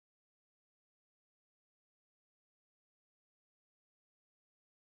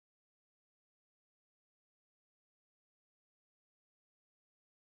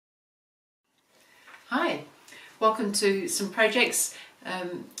Hi, welcome to some projects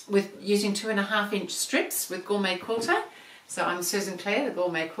with using 2.5-inch strips with GourmetQuilter. So I'm Susan Clare, the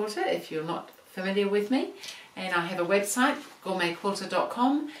GourmetQuilter, if you're not familiar with me, and I have a website,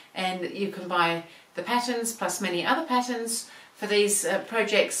 GourmetQuilter.com, and you can buy the patterns plus many other patterns for these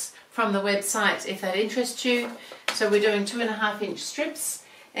projects from the website if that interests you. So we're doing 2.5-inch strips,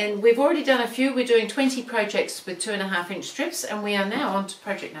 and we've already done a few. We're doing 20 projects with 2.5-inch strips, and we are now on to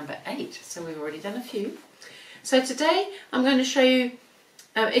project number 8. So we've already done a few. So today I'm going to show you,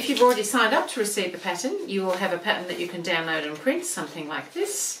 if you've already signed up to receive the pattern, you will have a pattern that you can download and print, something like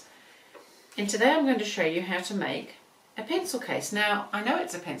this. And today I'm going to show you how to make a pencil case. Now, I know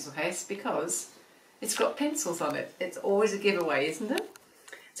it's a pencil case because it's got pencils on it. It's always a giveaway, isn't it?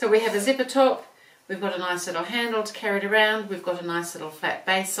 So we have a zipper top. We've got a nice little handle to carry it around. We've got a nice little flat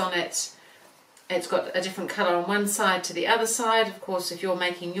base on it. It's got a different colour on one side to the other side. Of course, if you're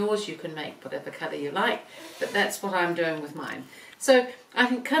making yours, you can make whatever colour you like, but that's what I'm doing with mine. So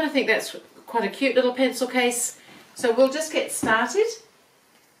I kind of think that's quite a cute little pencil case. So we'll just get started.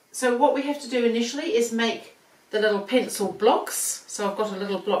 So what we have to do initially is make the little pencil blocks. So I've got a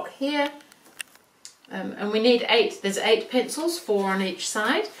little block here. And we need 8, there's 8 pencils, 4 on each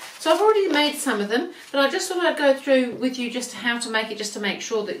side. So I've already made some of them, but I just thought I'd go through with you just how to make it, just to make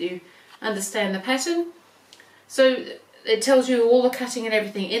sure that you understand the pattern. So it tells you all the cutting and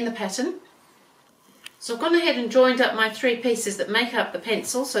everything in the pattern. So I've gone ahead and joined up my 3 pieces that make up the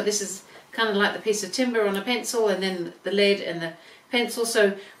pencil. So this is kind of like the piece of timber on a pencil, and then the lead and the pencil.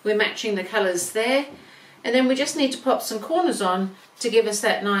 So we're matching the colours there. And then we just need to pop some corners on to give us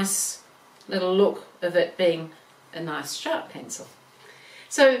that nice little look of it being a nice sharp pencil.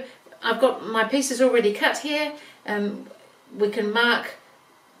 So I've got my pieces already cut here. We can mark,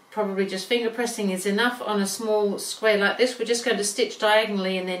 probably just finger pressing is enough on a small square like this. We're just going to stitch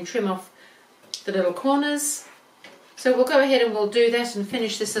diagonally and then trim off the little corners. So we'll go ahead and we'll do that and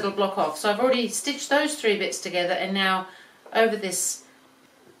finish this little block off. So I've already stitched those 3 bits together, and now over this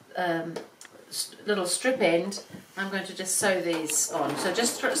little strip end I'm going to just sew these on. So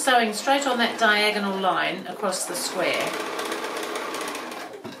just sewing straight on that diagonal line across the square.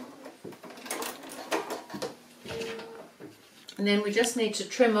 And then we just need to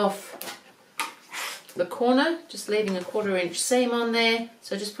trim off the corner, just leaving a 1/4 inch seam on there.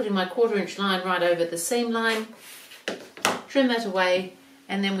 So just putting my 1/4 inch line right over the seam line, trim that away,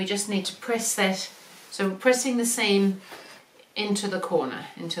 and then we just need to press that. So we're pressing the seam into the corner,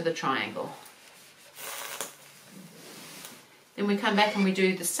 into the triangle. Then we come back and we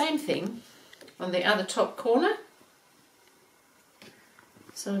do the same thing on the other top corner.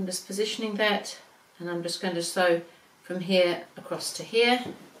 So I'm just positioning that, and I'm just going to sew from here across to here.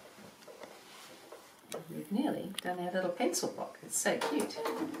 We've nearly done our little pencil block. It's so cute.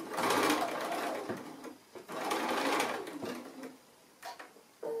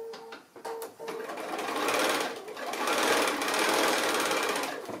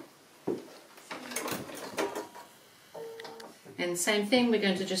 And same thing, we're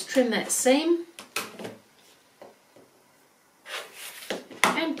going to just trim that seam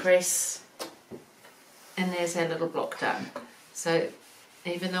and press, and there's our little block done. So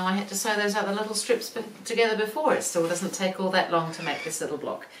even though I had to sew those other little strips together before, it still doesn't take all that long to make this little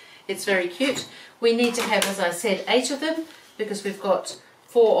block. It's very cute. We need to have, as I said, 8 of them because we've got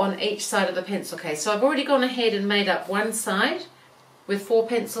 4 on each side of the pencil case. So I've already gone ahead and made up one side with 4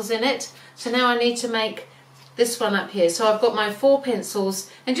 pencils in it. So now I need to make this one up here. So I've got my 4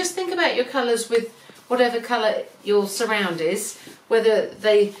 pencils, and just think about your colours with whatever colour your surround is, whether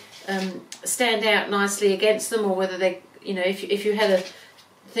they stand out nicely against them, or whether they, you know, if you had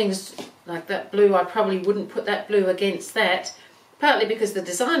things like that blue, I probably wouldn't put that blue against that, partly because the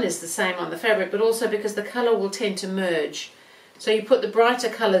design is the same on the fabric, but also because the colour will tend to merge. So you put the brighter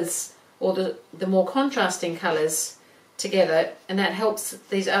colours, or the more contrasting colours together, and that helps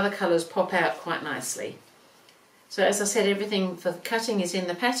these other colours pop out quite nicely. So as I said, everything for cutting is in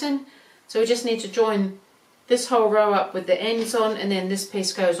the pattern. So we just need to join this whole row up with the ends on, and then this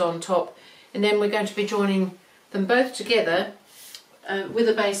piece goes on top. And then we're going to be joining them both together with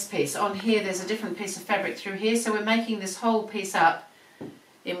a base piece. On here there's a different piece of fabric through here, so we're making this whole piece up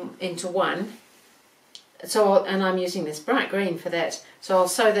into one. So and I'm using this bright green for that. So I'll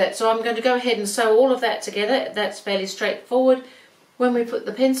sew that. So I'm going to go ahead and sew all of that together. That's fairly straightforward. When we put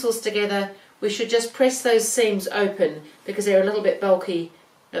the pencils together, we should just press those seams open because they're a little bit bulky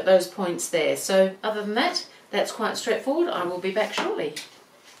at those points there. So other than that, that's quite straightforward. I will be back shortly.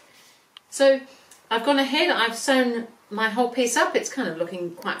 So I've gone ahead, I've sewn my whole piece up. It's kind of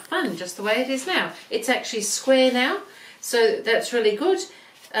looking quite fun just the way it is now. It's actually square now, so that's really good.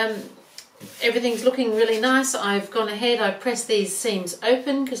 everything's looking really nice. I've gone ahead, I've pressed these seams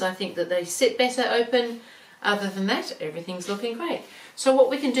open because I think that they sit better open. Other than that, everything's looking great. So what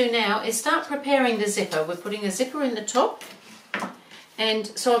we can do now is start preparing the zipper. We're putting a zipper in the top. And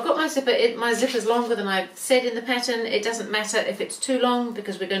so I've got my zipper, my zipper's longer than I've said in the pattern. It doesn't matter if it's too long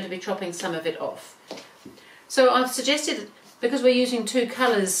because we're going to be chopping some of it off. So I've suggested, because we're using two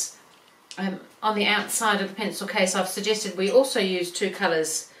colours on the outside of the pencil case, I've suggested we also use two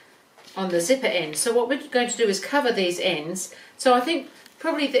colours on the zipper end. So what we're going to do is cover these ends. So I think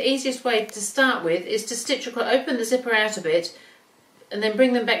probably the easiest way to start with is to stitch across, open the zipper out a bit and then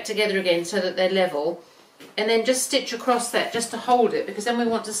bring them back together again so that they're level, and then just stitch across that just to hold it, because then we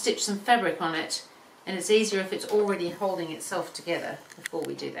want to stitch some fabric on it and it's easier if it's already holding itself together before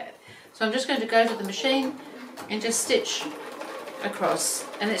we do that. So I'm just going to go to the machine and just stitch across,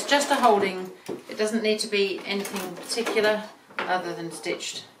 and it's just a holding. It doesn't need to be anything particular other than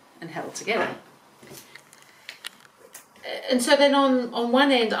stitched and held together. And so then on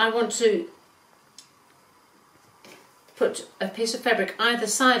one end I want to put a piece of fabric either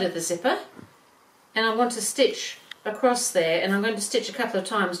side of the zipper, and I want to stitch across there, and I'm going to stitch a couple of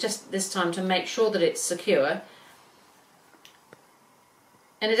times just this time to make sure that it's secure.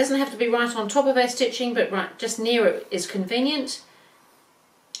 And it doesn't have to be right on top of our stitching, but right just near it is convenient.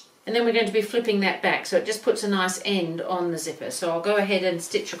 And then we're going to be flipping that back, so it just puts a nice end on the zipper. So I'll go ahead and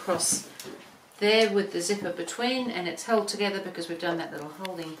stitch across there with the zipper between, and it's held together because we've done that little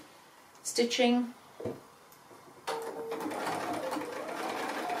holding stitching.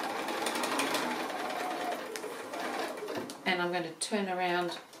 And I'm going to turn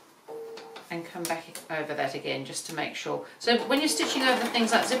around and come back over that again just to make sure. So when you're stitching over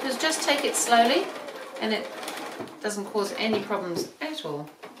things like zippers, just take it slowly and it doesn't cause any problems at all.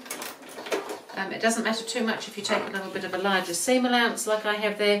 It doesn't matter too much if you take a little bit of a larger seam allowance like I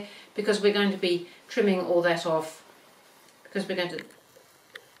have there, because we're going to be trimming all that off, because we're going to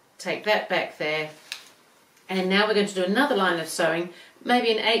take that back there. And now we're going to do another line of sewing,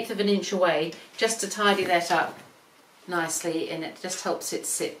 maybe 1/8 of an inch away, just to tidy that up nicely, and it just helps it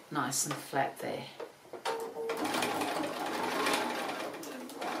sit nice and flat there.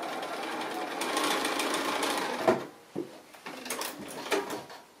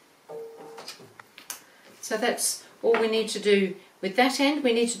 So that's all we need to do with that end.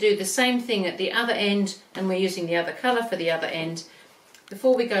 We need to do the same thing at the other end, and we're using the other colour for the other end.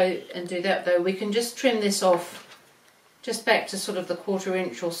 Before we go and do that though, we can just trim this off just back to sort of the 1/4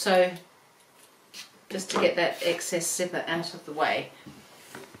 inch or so, just to get that excess zipper out of the way.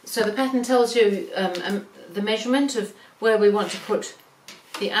 So the pattern tells you the measurement of where we want to put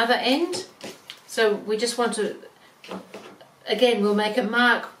the other end. So we just want to, again, we'll make a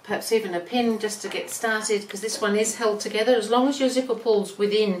mark, perhaps even a pin, just to get started, because this one is held together. As long as your zipper pulls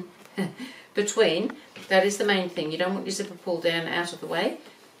within between, that is the main thing. You don't want your zipper pulled down out of the way,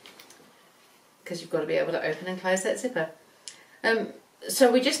 because you've got to be able to open and close that zipper.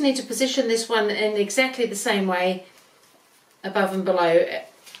 So we just need to position this one in exactly the same way, above and below,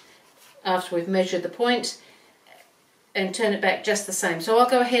 after we've measured the point, and turn it back just the same. So I'll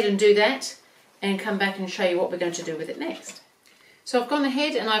go ahead and do that and come back and show you what we're going to do with it next. So I've gone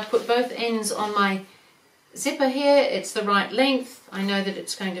ahead and I've put both ends on my zipper here. It's the right length. I know that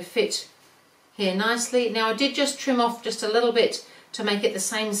it's going to fit here nicely. Now I did just trim off just a little bit to make it the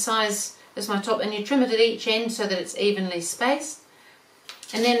same size as my top, and you trim it at each end so that it's evenly spaced.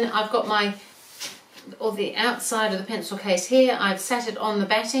 And then I've got the outside of the pencil case here, I've sat it on the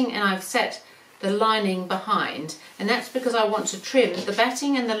batting and I've sat the lining behind, and that's because I want to trim. The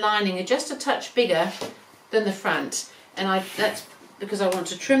batting and the lining are just a touch bigger than the front, and that's because I want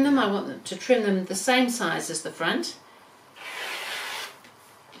to trim them. I want to trim them the same size as the front.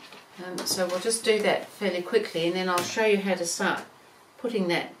 So we'll just do that fairly quickly, and then I'll show you how to start putting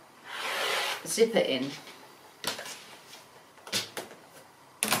that zipper in.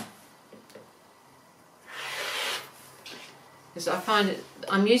 Because I find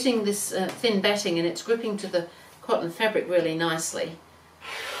I'm using this thin batting and it's gripping to the cotton fabric really nicely.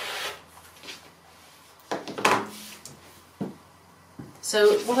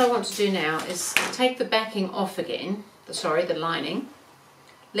 So what I want to do now is take the backing off again, the lining,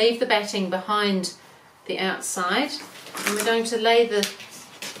 leave the batting behind the outside, and we're going to lay the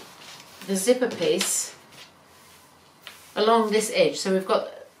zipper piece along this edge. So we've got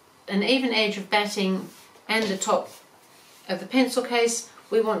an even edge of batting and the top of the pencil case.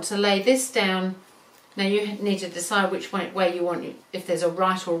 We want to lay this down. Now you need to decide which way you want, if there's a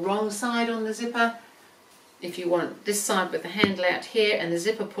right or wrong side on the zipper. If you want this side with the handle out here and the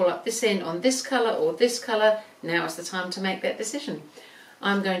zipper pull up this end on this colour or this colour, now is the time to make that decision.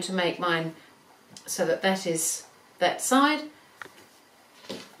 I'm going to make mine so that that is that side.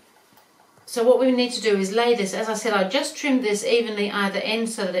 So what we need to do is lay this, as I said, I just trimmed this evenly either end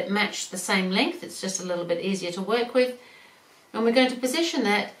so that it matched the same length. It's just a little bit easier to work with. And we're going to position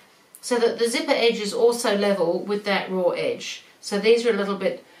that so that the zipper edge is also level with that raw edge. So these are a little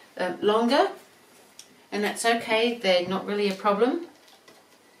bit longer, and that's okay, they're not really a problem.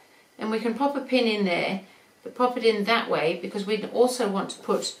 And we can pop a pin in there, but pop it in that way because we also want to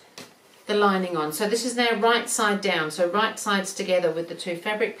put the lining on. So this is now right side down, so right sides together with the two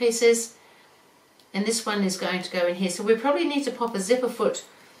fabric pieces. And this one is going to go in here. So we probably need to pop a zipper foot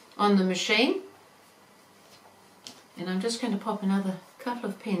on the machine. And I'm just going to pop another couple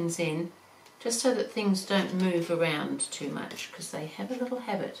of pins in just so that things don't move around too much, because they have a little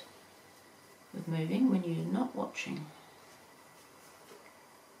habit of moving when you're not watching.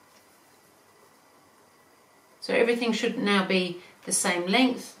 So everything should now be the same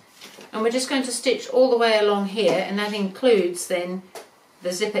length. And we're just going to stitch all the way along here, and that includes then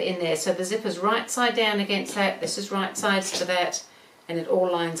the zipper in there. So the zipper's right side down against that, this is right sides to that, and it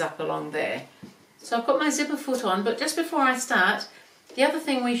all lines up along there. So I've got my zipper foot on, but just before I start, the other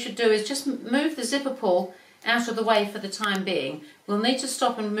thing we should do is just move the zipper pull out of the way for the time being. We'll need to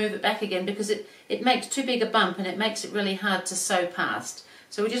stop and move it back again because it makes too big a bump and it makes it really hard to sew past.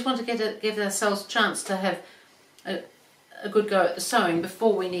 So we just want to give ourselves a chance to have a good go at the sewing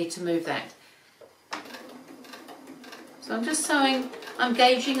before we need to move that. So I'm just sewing, I'm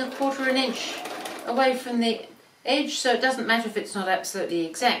gauging 1/4 inch away from the edge, so it doesn't matter if it's not absolutely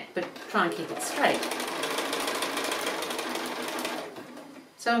exact, but try and keep it straight.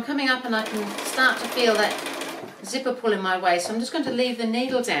 So I'm coming up and I can start to feel that zipper pull in my way, so I'm just going to leave the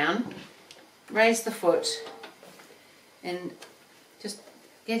needle down, raise the foot, and just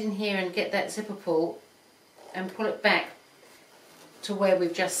get in here and get that zipper pull and pull it back to where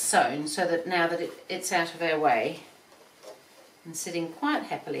we've just sewn, so that now that it's out of our way and sitting quite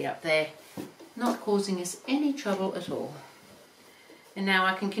happily up there, not causing us any trouble at all. And now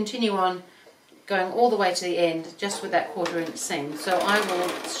I can continue on going all the way to the end just with that 1/4 inch seam. So I will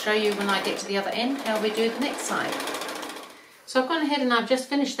show you when I get to the other end how we do the next side. So I've gone ahead and I've just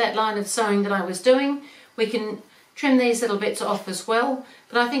finished that line of sewing that I was doing. We can trim these little bits off as well,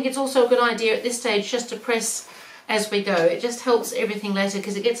 but I think it's also a good idea at this stage just to press as we go. It just helps everything later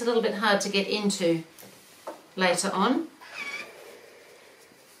because it gets a little bit hard to get into later on.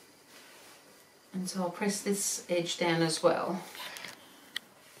 And so I'll press this edge down as well.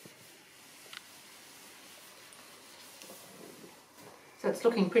 So it's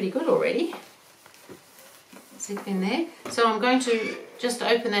looking pretty good already. Zip in there. So I'm going to just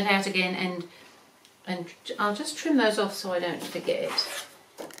open that out again and I'll just trim those off so I don't forget.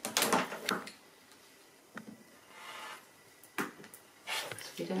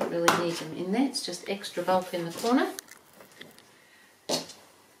 We don't really need them in there, it's just extra bulk in the corner.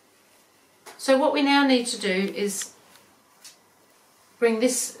 So what we now need to do is bring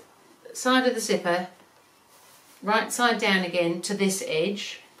this side of the zipper right side down again to this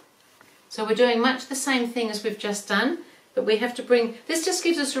edge. So we're doing much the same thing as we've just done, but we have to bring, this just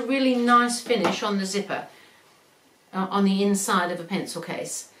gives us a really nice finish on the zipper, on the inside of a pencil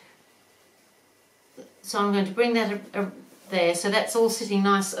case. So I'm going to bring that there, so that's all sitting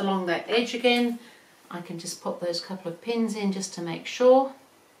nice along that edge again. I can just pop those couple of pins in just to make sure.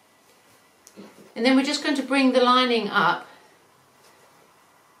 And then we're just going to bring the lining up.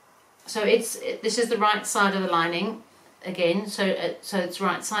 So this is the right side of the lining again, so it's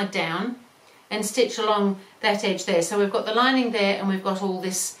right side down, and stitch along that edge there. So we've got the lining there and we've got all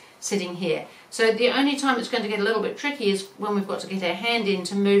this sitting here. So the only time it's going to get a little bit tricky is when we've got to get our hand in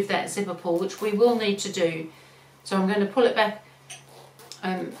to move that zipper pull, which we will need to do. So I'm going to pull it back.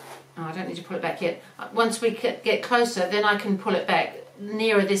 Oh, I don't need to pull it back yet. Once we get closer, then I can pull it back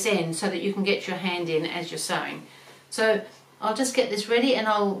nearer this end so that you can get your hand in as you're sewing. So I'll just get this ready and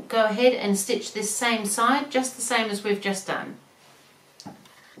I'll go ahead and stitch this same side, just the same as we've just done.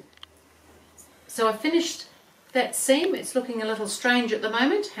 So I've finished that seam. It's looking a little strange at the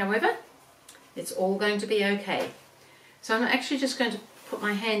moment, however, it's all going to be okay. So I'm actually just going to put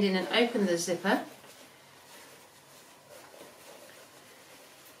my hand in and open the zipper.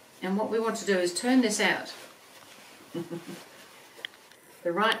 And what we want to do is turn this out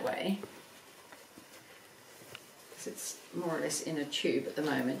the right way, because it's more or less in a tube at the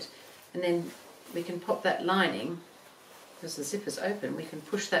moment, and then we can pop that lining, because the zipper's open, we can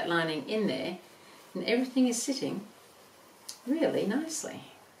push that lining in there and everything is sitting really nicely.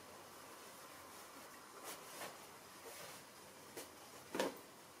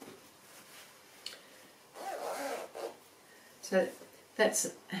 So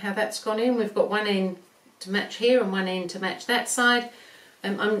that's how that's gone in. We've got one end to match here and one end to match that side.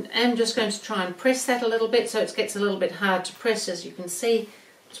 I'm just going to try and press that a little bit so it gets a little bit hard to press, as you can see.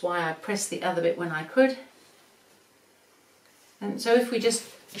 That's why I pressed the other bit when I could. And so if we just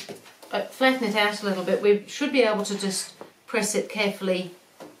flatten it out a little bit, we should be able to just press it carefully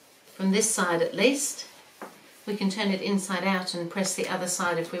from this side at least. We can turn it inside out and press the other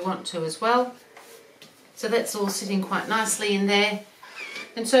side if we want to as well. So that's all sitting quite nicely in there.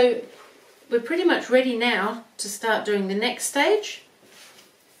 And so we're pretty much ready now to start doing the next stage.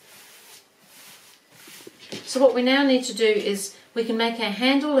 So what we now need to do is we can make our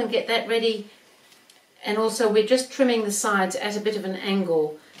handle and get that ready, and also we're just trimming the sides at a bit of an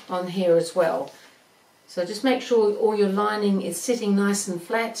angle on here as well. So just make sure all your lining is sitting nice and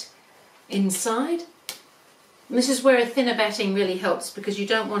flat inside. And this is where a thinner batting really helps, because you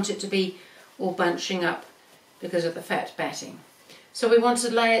don't want it to be all bunching up because of the fat batting. So we want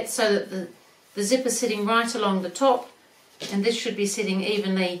to lay it so that the zip is sitting right along the top, and this should be sitting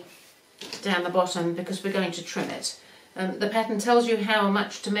evenly down the bottom because we're going to trim it. The pattern tells you how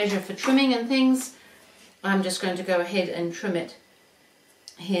much to measure for trimming and things. I'm just going to go ahead and trim it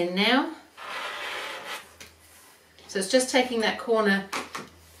here now. So it's just taking that corner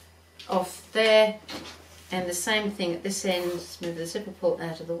off there, and the same thing at this end. Let's move the zipper pull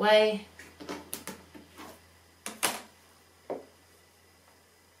out of the way.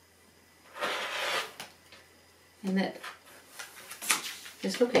 And that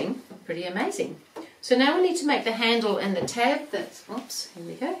is looking pretty amazing. So now we need to make the handle and the tab. That's, oops, here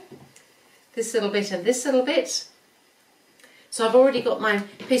we go. This little bit and this little bit. So I've already got my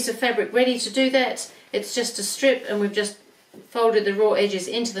piece of fabric ready to do that. It's just a strip, and we've just folded the raw edges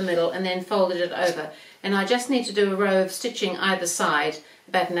into the middle and then folded it over. And I just need to do a row of stitching either side,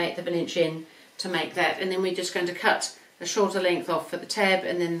 about 1/8 of an inch in, to make that. And then we're just going to cut a shorter length off for the tab,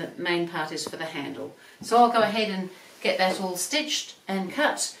 and then the main part is for the handle. So I'll go ahead and get that all stitched and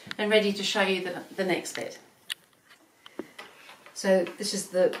cut and ready to show you the next bit. So this is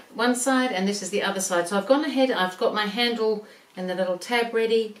the one side and this is the other side. So I've gone ahead, I've got my handle and the little tab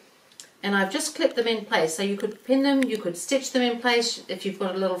ready, and I've just clipped them in place. So you could pin them, you could stitch them in place. If you've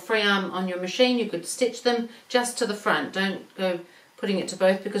got a little free arm on your machine, you could stitch them just to the front. Don't go putting it to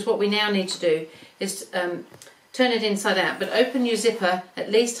both, because what we now need to do is turn it inside out, but open your zipper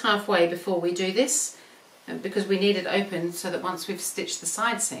at least halfway before we do this, because we need it open so that once we've stitched the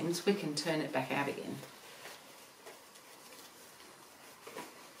side seams we can turn it back out again.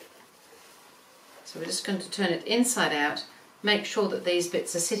 So we're just going to turn it inside out, make sure that these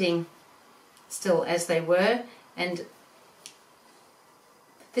bits are sitting still as they were, and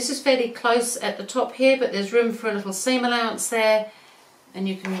this is fairly close at the top here, but there's room for a little seam allowance there, and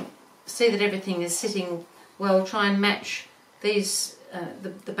you can see that everything is sitting well. Try and match these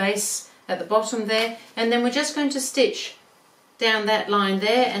the base at the bottom there, and then we're just going to stitch down that line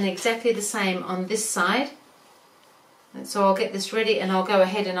there, and exactly the same on this side. And so I'll get this ready and I'll go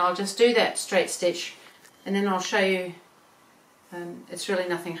ahead and I'll just do that straight stitch, and then I'll show you. It's really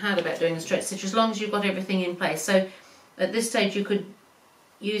nothing hard about doing a straight stitch as long as you've got everything in place. So at this stage you could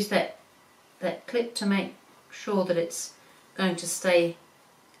use that clip to make sure that it's going to stay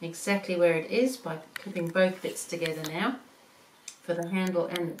exactly where it is by clipping both bits together now for the handle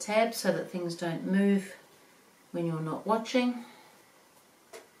and the tab, so that things don't move when you're not watching.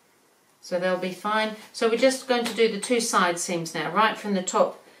 So they'll be fine. So we're just going to do the two side seams now, right from the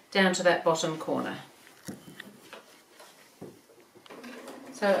top down to that bottom corner.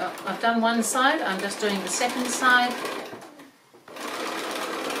 So I've done one side, I'm just doing the second side.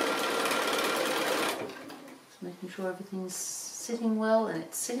 Just making sure everything's sitting well, and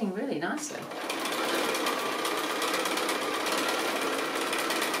it's sitting really nicely.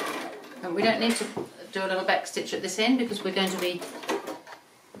 And we don't need to do a little back stitch at this end because we're going to be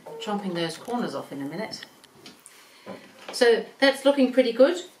chomping those corners off in a minute. So that's looking pretty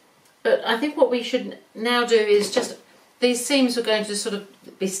good, but I think what we should now do is just, these seams are going to sort of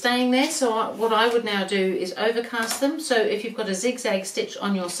be staying there, so what I would now do is overcast them. So if you've got a zigzag stitch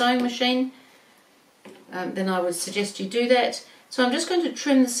on your sewing machine, then I would suggest you do that. So I'm just going to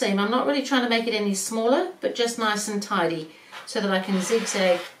trim the seam. I'm not really trying to make it any smaller, but just nice and tidy so that I can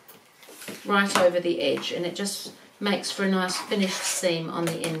zigzag right over the edge, and it just makes for a nice finished seam on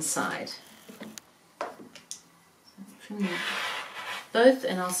the inside. Trim both,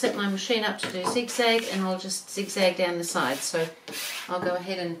 and I'll set my machine up to do zigzag, and I'll just zigzag down the side. So I'll go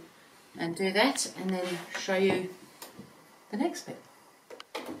ahead and do that, and then show you the next bit.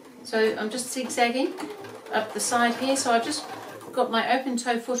 So I'm just zigzagging up the side here. So I've just got my open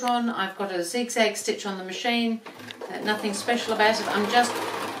toe foot on, I've got a zigzag stitch on the machine, Nothing special about it. I'm just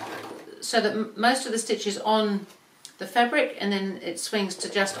so that most of the stitch is on the fabric and then it swings to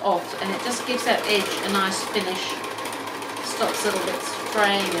just off, and it just gives that edge a nice finish. Stops little bits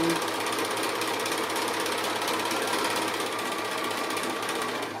fraying and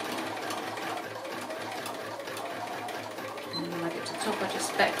when I get to the top I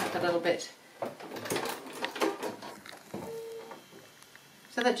just back up a little bit.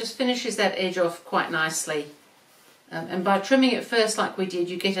 So that just finishes that edge off quite nicely. And by trimming it first like we did,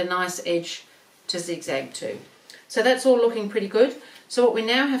 you get a nice edge to zigzag to. So that's all looking pretty good. So what we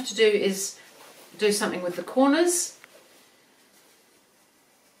now have to do is do something with the corners.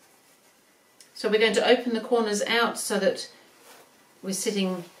 So we're going to open the corners out so that we're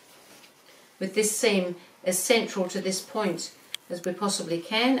sitting with this seam as central to this point as we possibly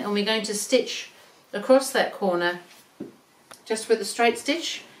can, and we're going to stitch across that corner just with a straight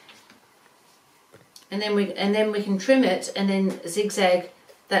stitch, and then we can trim it and then zigzag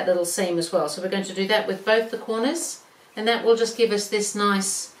that little seam as well. So we're going to do that with both the corners, and that will just give us this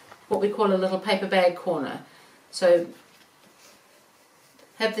nice, what we call a little paper bag corner. So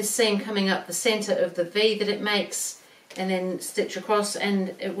have this seam coming up the centre of the V that it makes, and then stitch across,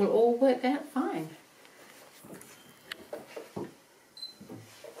 and it will all work out fine.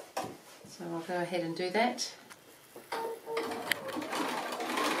 So I'll go ahead and do that.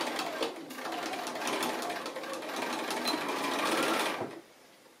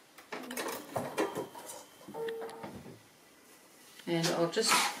 And I'll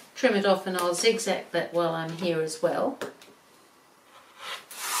just trim it off and I'll zigzag that while I'm here as well.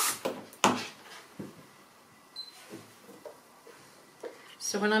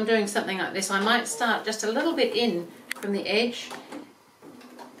 So when I'm doing something like this, I might start just a little bit in from the edge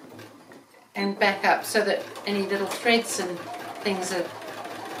and back up so that any little threads and things are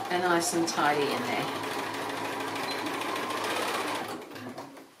nice and tidy in there.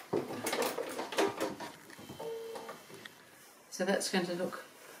 So that's going to look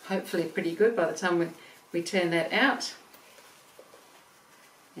hopefully pretty good by the time we turn that out.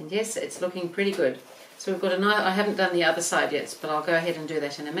 And yes, it's looking pretty good. So we've got a nice, I haven't done the other side yet, but I'll go ahead and do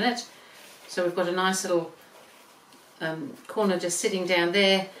that in a minute. So we've got a nice little corner just sitting down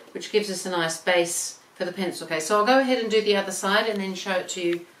there, which gives us a nice base for the pencil case. So I'll go ahead and do the other side and then show it to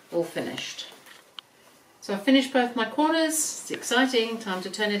you all finished. So I've finished both my corners. It's exciting. Time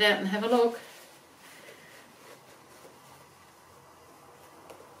to turn it out and have a look.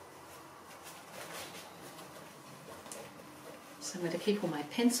 So I'm going to keep all my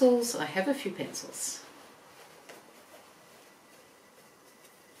pencils. I have a few pencils.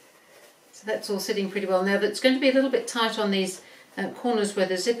 So that's all sitting pretty well. Now that's going to be a little bit tight on these corners where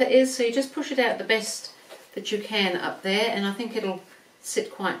the zipper is, so you just push it out the best that you can up there, and I think it'll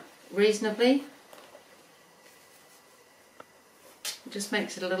sit quite reasonably. It just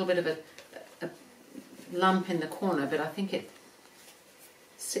makes it a little bit of a lump in the corner, but I think it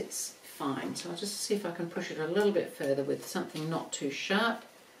sits fine. So I'll just see if I can push it a little bit further with something not too sharp.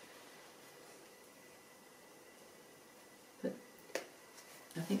 But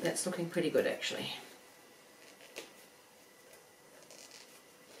I think that's looking pretty good actually.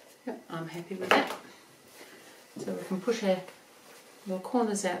 Yep, I'm happy with that. So we can push our little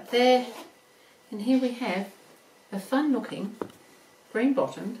corners out there, and here we have a fun looking green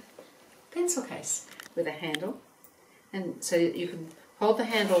bottomed pencil case with a handle, and so you can hold the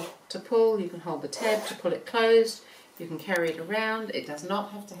handle to pull, you can hold the tab to pull it closed, you can carry it around. It does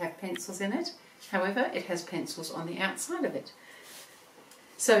not have to have pencils in it, however it has pencils on the outside of it.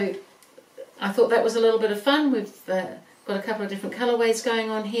 So I thought that was a little bit of fun. We've got a couple of different colourways going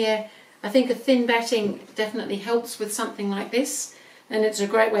on here. I think a thin batting definitely helps with something like this, and it's a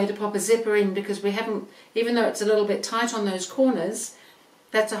great way to pop a zipper in, because we haven't, even though it's a little bit tight on those corners,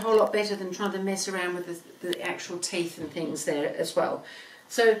 that's a whole lot better than trying to mess around with the actual teeth and things there as well.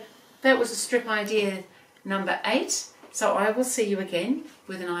 So that was a strip idea number 8. So I will see you again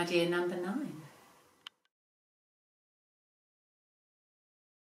with an idea number 9.